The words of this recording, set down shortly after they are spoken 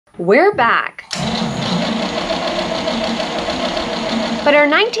we're back. But our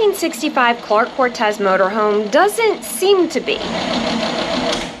 1965 Clark Cortez motorhome doesn't seem to be.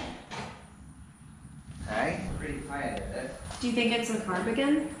 Okay, pretty tired of it. Do you think it's a carb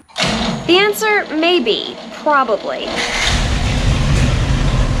again? The answer may be, probably.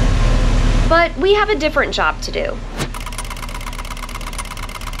 But we have a different job to do.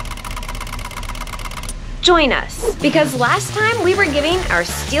 Join us, because last time we were giving our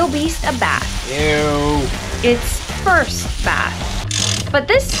steel beast a bath. Ew. Its first bath. But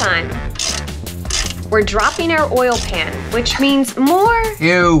this time, we're dropping our oil pan, which means more.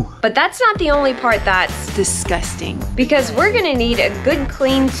 Ew. But that's not the only part that's Disgusting. because we're gonna need a good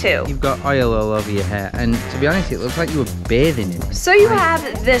clean too. You've got oil all over your hair, and to be honest, it looks like you were bathing in it. So you have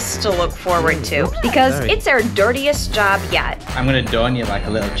this to look forward to, because Sorry. it's our dirtiest job yet. I'm gonna dawn you like a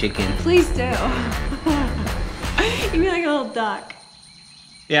little chicken. Please do. You mean like a little duck.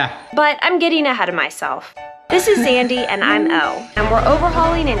 Yeah. But I'm getting ahead of myself. This is Sandy and I'm O, and we're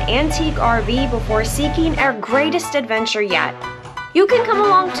overhauling an antique RV before seeking our greatest adventure yet. You can come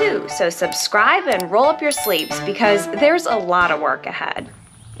along too, so subscribe and roll up your sleeves because there's a lot of work ahead.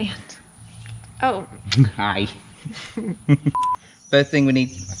 And oh, Hi. First thing we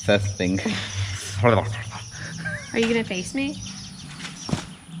need. First thing. are you gonna face me?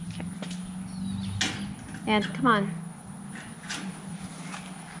 Okay. And come on.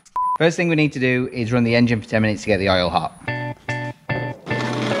 First thing we need to do is run the engine for 10 minutes to get the oil hot.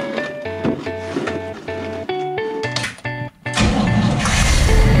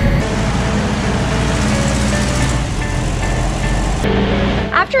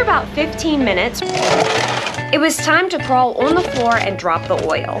 After about 15 minutes, it was time to crawl on the floor and drop the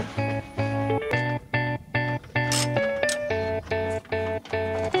oil.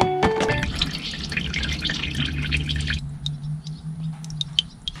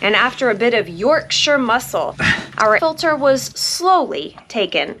 And after a bit of Yorkshire muscle, our filter was slowly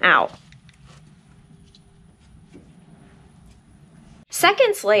taken out.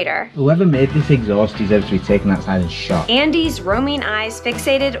 Seconds later, Whoever made this exhaust deserves to be taken outside and shot. Andy's roaming eyes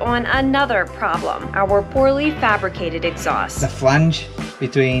fixated on another problem, our poorly fabricated exhaust. The flange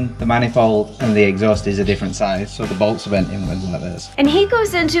between the manifold and the exhaust is a different size, so the bolts are bent inwards like this. And he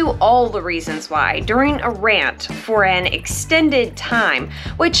goes into all the reasons why during a rant for an extended time,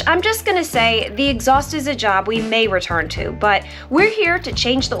 which I'm just gonna say the exhaust is a job we may return to, but we're here to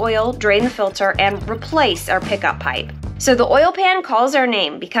change the oil, drain the filter, and replace our pickup pipe. So the oil pan calls our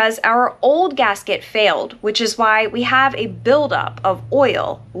name because our old gasket failed, which is why we have a buildup of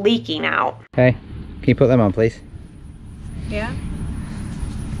oil leaking out. Okay, can you put them on, please? Yeah.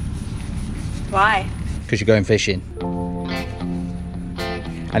 Why? Because you're going fishing.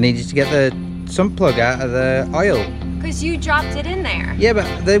 I need you to get the sump plug out of the oil. Because you dropped it in there. Yeah, but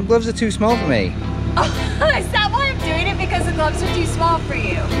the gloves are too small for me. Oh, is that why I'm doing it? Because the gloves are too small for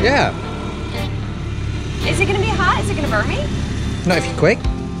you? Yeah. Is it gonna be hot? Is it gonna burn me? Not if you're quick.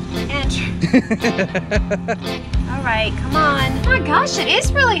 Andrew. All right, come on. Oh my gosh, it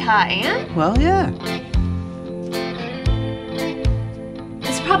is really hot, Ann. Well, yeah.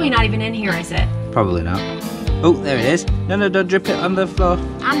 It's probably not even in here, is it? Probably not. Oh, there it is. No, don't drip it on the floor.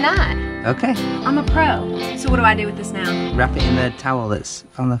 I'm not. Okay. I'm a pro. So what do I do with this now? Wrap it in the towel that's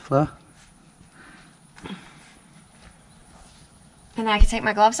on the floor. And then I can take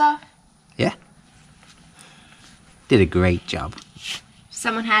my gloves off? Yeah. Did a great job.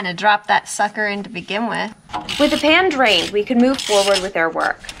 Someone had to drop that sucker in to begin with. With the pan drained, we could move forward with our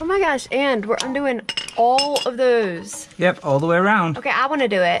work. Oh my gosh, and we're undoing all of those. Yep, all the way around. Okay, I want to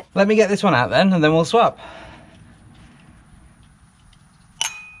do it. Let me get this one out then, and then we'll swap.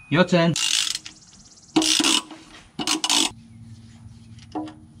 Your turn.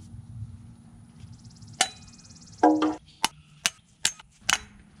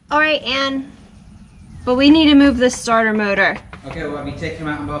 All right, Ann. But we need to move the starter motor. Okay, well, have you taken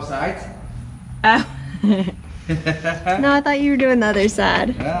them out on both sides? Oh. No, I thought you were doing the other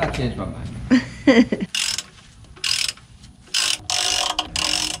side. Ah, I changed my mind.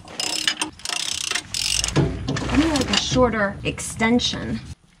 I need like a shorter extension.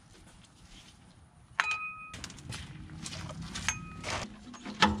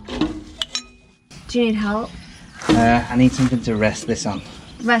 Do you need help? I need something to rest this on.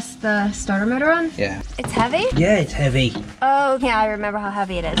 Rest the starter motor on? Yeah. It's heavy? Yeah, it's heavy. Oh, yeah, I remember how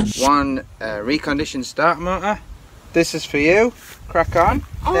heavy it is. One reconditioned starter motor. This is for you. Crack on.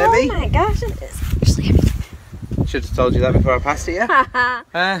 Oh Heavy. my gosh, it is actually heavy. Should have told you that before I passed it,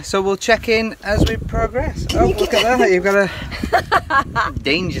 yeah? So we'll check in as we progress. Oh, look at that. You've got a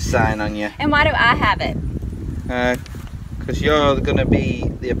danger sign on you. And why do I have it? Because you're going to be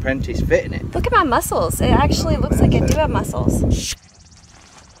the apprentice fitting it. Look at my muscles. It actually looks like I do have muscles.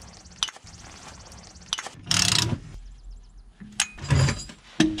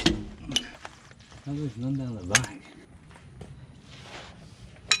 Oh, there's none down the back.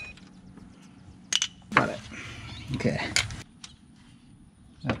 Got it. Okay.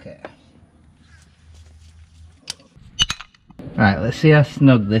 Okay. Right, let's see how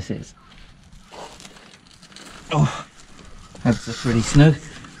snug this is. Oh, that's pretty snug.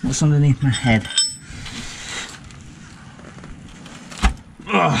 What's underneath my head?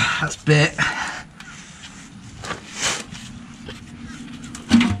 Oh, that's bit.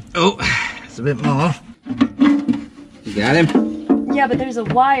 Oh, it's a bit more. You got him? Yeah, but there's a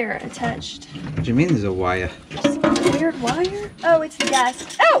wire attached. What do you mean there's a wire? There's some weird wire? Oh, it's the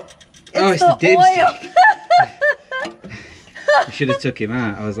gas. Oh! It's the dibs. oil. You should have took him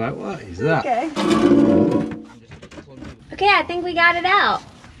out. I was like, what is that? Okay. Okay, I think we got it out.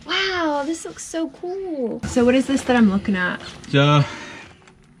 Wow, this looks so cool. So what is this that I'm looking at? So,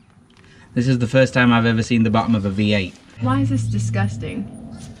 this is the first time I've ever seen the bottom of a V8. Why is this disgusting?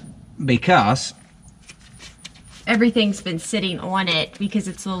 Because Everything's been sitting on it because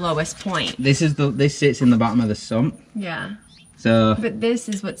it's the lowest point. this sits in the bottom of the sump. Yeah. So, But this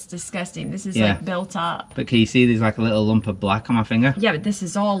is what's disgusting. This is Yeah. like built up. but can you see there's like a little lump of black on my finger? Yeah, but this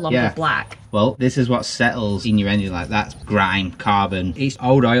is all lump Yeah. of black. Well, this is what settles in your engine, like that's grime, carbon. It's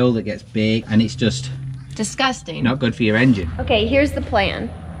old oil that gets big and it's just Disgusting. not good for your engine. Okay, here's the plan.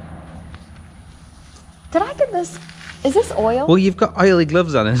 Did I get this? Is this oil? Well, you've got oily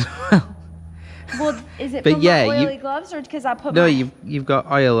gloves on as well. Well, is it But from yeah, my you- oily gloves or because I put No, my... you've got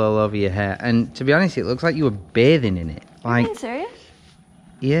oil all over your hair, and to be honest, it looks like you were bathing in it. Are Like, you being serious?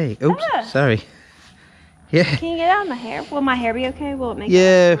 yeah. Oops, Ah. sorry. Yeah, Can you get it out of my hair? Will my hair be okay? Will it make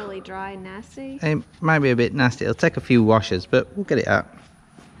Yeah. it really dry and nasty? it might be a bit nasty. It'll take a few washes, but we'll get it out.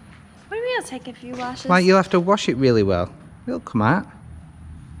 What do you mean it'll take a few washes? Like, you'll have to wash it really well. It'll come out.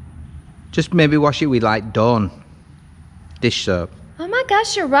 Just maybe wash it with like Dawn dish soap. Oh my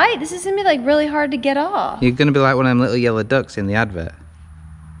gosh, you're right. This is gonna be like really hard to get off. You're gonna be like one of them little yellow ducks in the advert.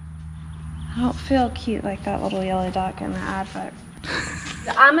 I don't feel cute like that little yellow duck in the advert.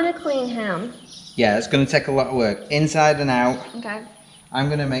 I'm gonna clean him. Yeah, it's gonna take a lot of work, inside and out. Okay. I'm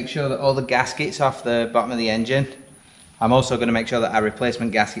gonna make sure that all the gaskets off the bottom of the engine. I'm also gonna make sure that our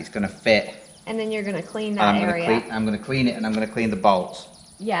replacement gasket's gonna fit. And then you're gonna clean that And area. I'm gonna clean it, and I'm gonna clean the bolts.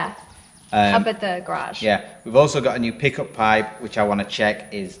 Yeah. Um, Up at the garage. Yeah, we've also got a new pickup pipe, which I want to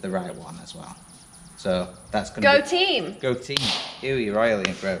check is the right one as well. So that's gonna Go be... team. Go team. Ew, you're oily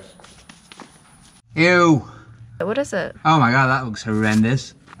and gross. Ew. What is it? Oh my god, that looks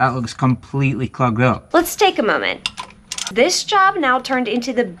horrendous. That looks completely clogged up. Let's take a moment. This job now turned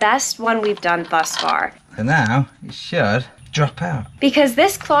into the best one we've done thus far, And now it should drop out. because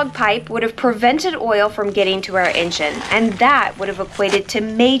this clogged pipe would have prevented oil from getting to our engine, and that would have equated to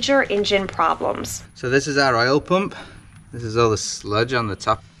major engine problems. So this is our oil pump. This is all the sludge on the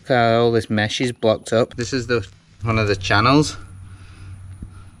top. Look how all this mesh is blocked up. This is one of the channels.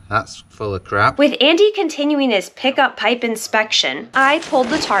 That's full of crap. With Andy continuing his pickup pipe inspection, I pulled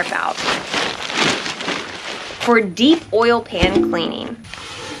the tarp out for deep oil pan cleaning.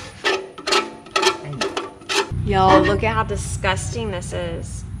 Yo, look at how disgusting this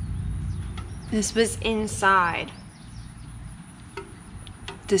is. This was inside.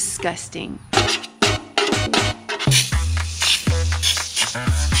 Disgusting.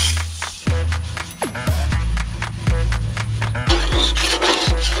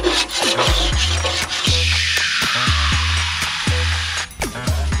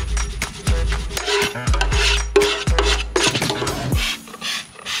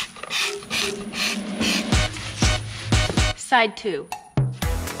 Side 2.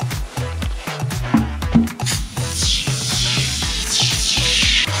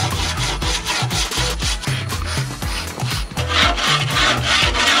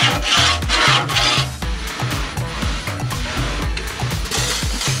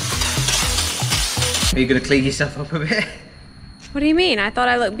 Are you going to clean yourself up a bit? What do you mean? I thought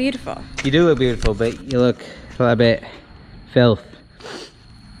I looked beautiful. You do look beautiful, but you look a bit filth.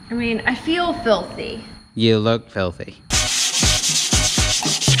 I mean, I feel filthy. You look filthy.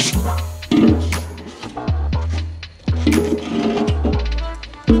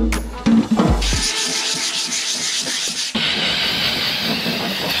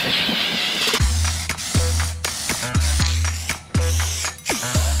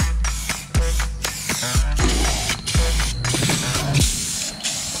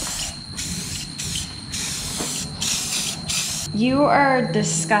 You are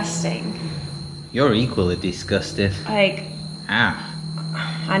disgusting. You're equally disgusting. Like, Ow.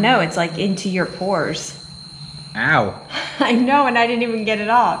 I know, it's like into your pores. Ow. I know, and I didn't even get it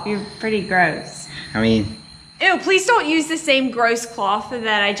off. You're pretty gross. I mean... Ew, please don't use the same gross cloth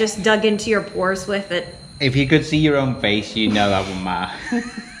that I just dug into your pores with it. If you could see your own face, you'd know that wouldn't matter.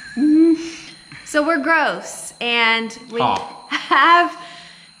 So we're gross, and we have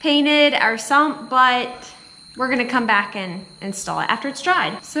painted our sump, but we're gonna come back and install it after it's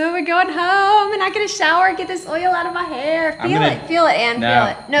dried. So we're going home, and I get a shower, get this oil out of my hair. Feel it, Ann, feel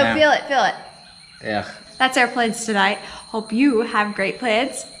it. No, feel it. Yeah. That's our plans tonight. Hope you have great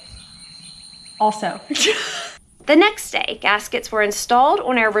plans. Also. The next day, gaskets were installed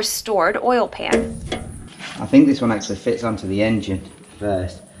on our restored oil pan. I think this one actually fits onto the engine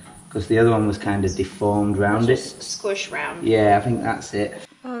first, because the other one was kind of deformed round it. Squish round. Yeah, I think that's it.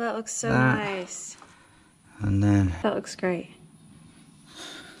 Oh, that looks so nice. And then... That looks great.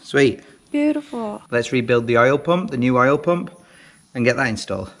 Sweet. Beautiful. Let's rebuild the oil pump, the new oil pump, and get that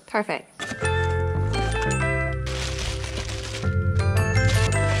installed. Perfect.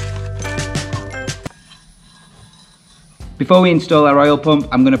 Before we install our oil pump,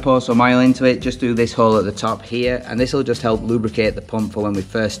 I'm going to pour some oil into it, just through this hole at the top here, and this will just help lubricate the pump for when we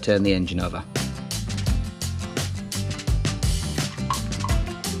first turn the engine over.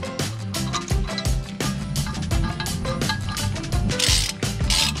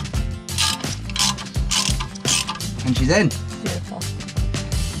 And she's in. Beautiful.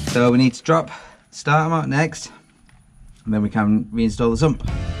 So we need to drop starter mount next, and then we can reinstall the sump.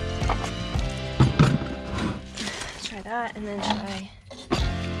 Try that, and then try...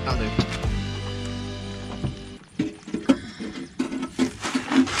 I'll do.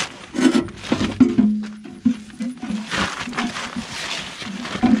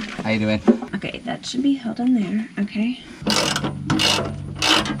 How you doing? Okay, that should be held in there, okay?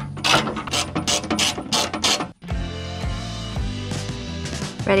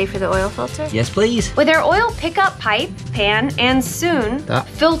 Ready for the oil filter? Yes, please. With our oil pickup pipe, pan, and soon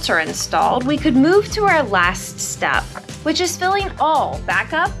filter installed, we could move to our last step, which is filling all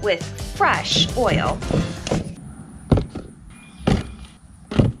back up with fresh oil.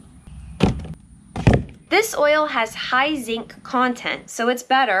 This oil has high zinc content, so it's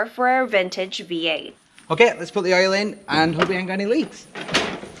better for our vintage V8. Okay, let's put the oil in and hope we ain't got any leaks.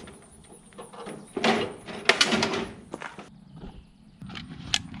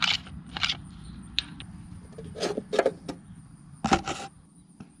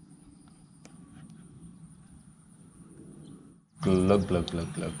 Glug, glug,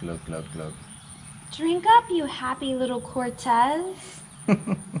 glug, glug, glug, glug, glug. Drink up, you happy little Cortez.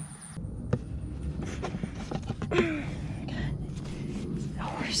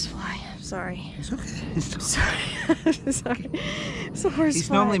 Horsefly. I'm sorry. It's okay. It's Sorry. Sorry. It's a horsefly. It's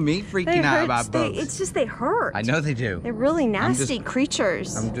normally me freaking out about bugs. It's just they hurt. I know they do. They're really nasty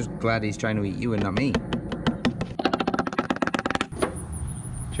creatures. I'm just glad he's trying to eat you and not me.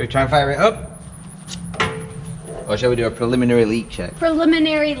 Should we try and fire it up? Or shall we do a preliminary leak check?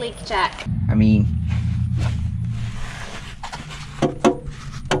 Preliminary leak check. I mean...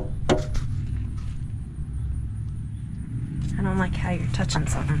 I don't like how you're touching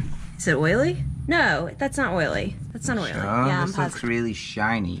something. Is it oily? No, that's not oily. That's not oily. Oh, yeah, this looks really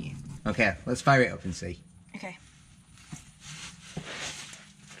shiny. Okay, let's fire it up and see. Okay.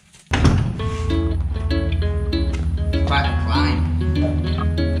 Quite a climb.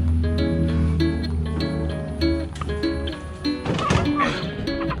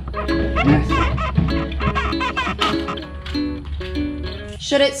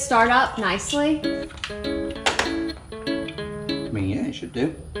 Should it start up nicely? I mean, yeah, it should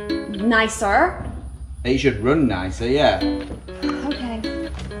do. Nicer? It should run nicer, yeah. Okay.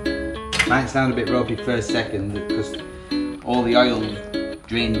 Might sound a bit ropey first second because all the oil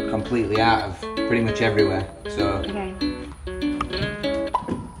drained completely out of pretty much everywhere. So, Okay.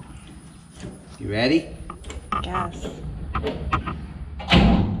 you ready? Yes.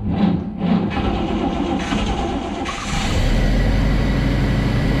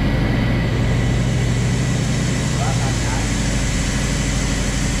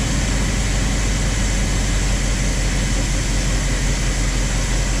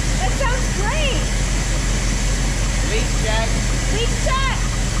 That sounds great! Leak check. Leak check!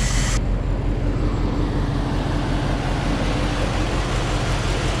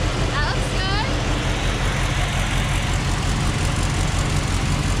 That looks good.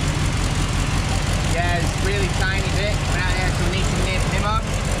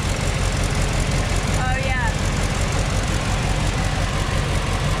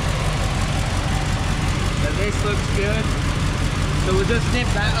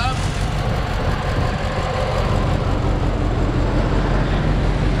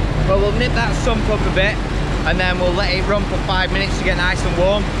 we'll nip that sump up a bit, and then we'll let it run for 5 minutes to get nice and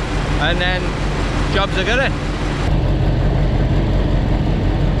warm, and then jobs are good.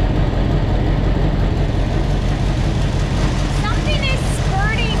 Something is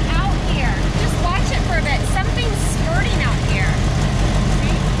spurting out here. Just watch it for a bit. Something's spurting out here.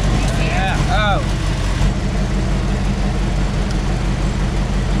 See? You see it? Yeah. Oh.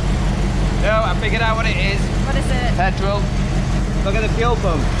 No, I figured out what it is. What is it? Petrol. Look at the fuel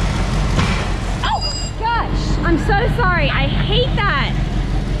pump. Oh gosh, I'm so sorry. I hate that.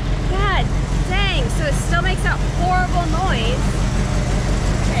 God dang. So it still makes that horrible noise.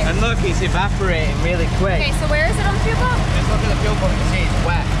 Okay. And look, it's evaporating really quick. Okay, so where is it on the fuel pump? Just look at the fuel pump, you see it's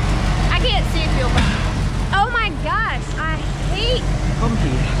wet. I can't see a fuel pump. Oh my gosh, I hate. Come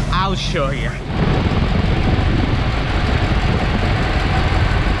here, I'll show you.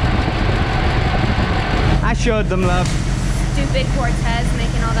 I showed them, love. Stupid Cortez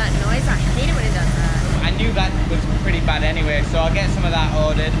making all that noise. I hate it when it does that. I knew that was pretty bad anyway, so I'll get some of that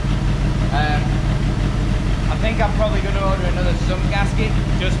ordered. I think I'm probably going to order another sump gasket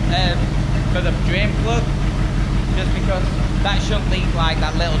just for the drain plug, just because that shouldn't leak like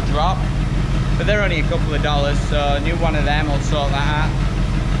that little drop. But they're only a couple of dollars, so a new one of them will sort that out.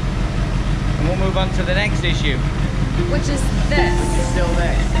 And we'll move on to the next issue. Which is this. It's still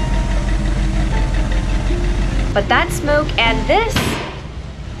there. But that smoke and this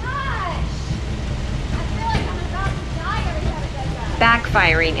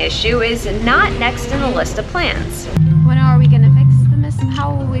backfiring issue is not next in the list of plans. When are we gonna fix the mess?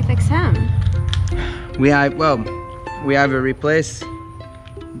 How will we fix him? We either replace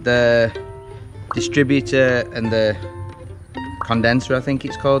the distributor and the condenser, I think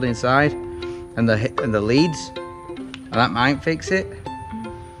it's called, inside, and the leads, and that might fix it.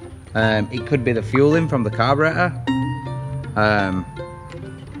 It could be the fueling from the carburetor.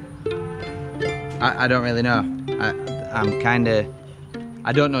 I don't really know.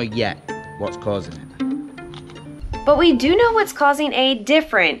 I don't know yet what's causing it. But we do know what's causing a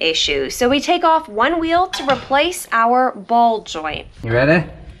different issue, so we take off one wheel to replace our ball joint. You ready?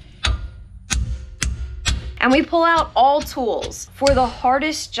 And we pull out all tools for the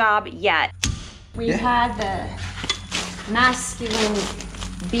hardest job yet. We've had the masculine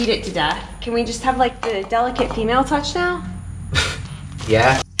beat it to death. Can we just have like the delicate female touch now?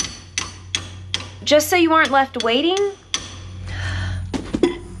 Yeah. Just so you aren't left waiting?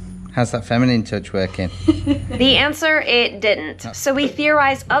 How's that feminine touch working? The answer, it didn't. So we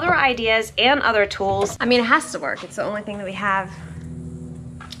theorized other ideas and other tools. I mean, it has to work. It's the only thing that we have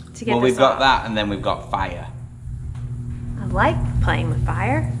to get Well, this we've got off. that, and then we've got fire. I like playing with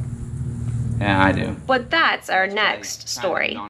fire. Yeah, I do. But that's our next story.